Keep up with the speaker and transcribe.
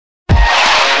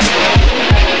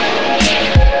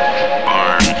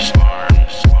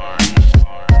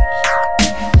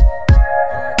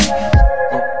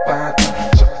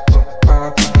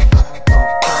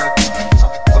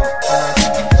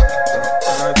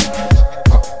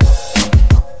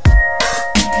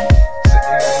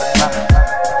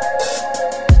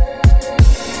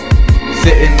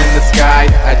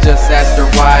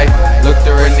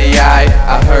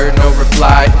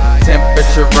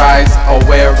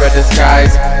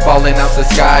falling out the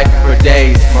sky for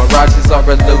days. Mirages are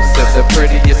elusive, the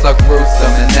prettiest are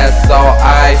gruesome, and that's all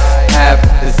I have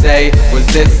to say. Was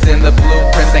this in the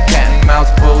blueprint? The cat and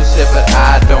mouse bullshit, but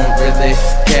I don't really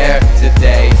care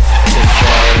today.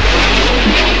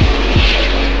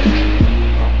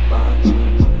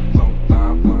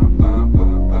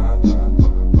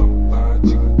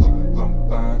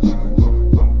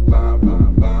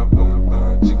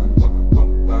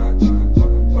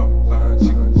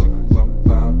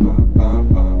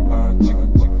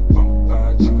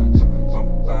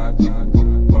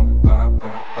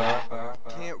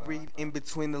 In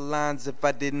between the lines if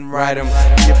I didn't write them.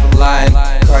 Give a line,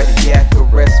 cardiac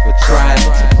arrest for trying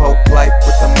to poke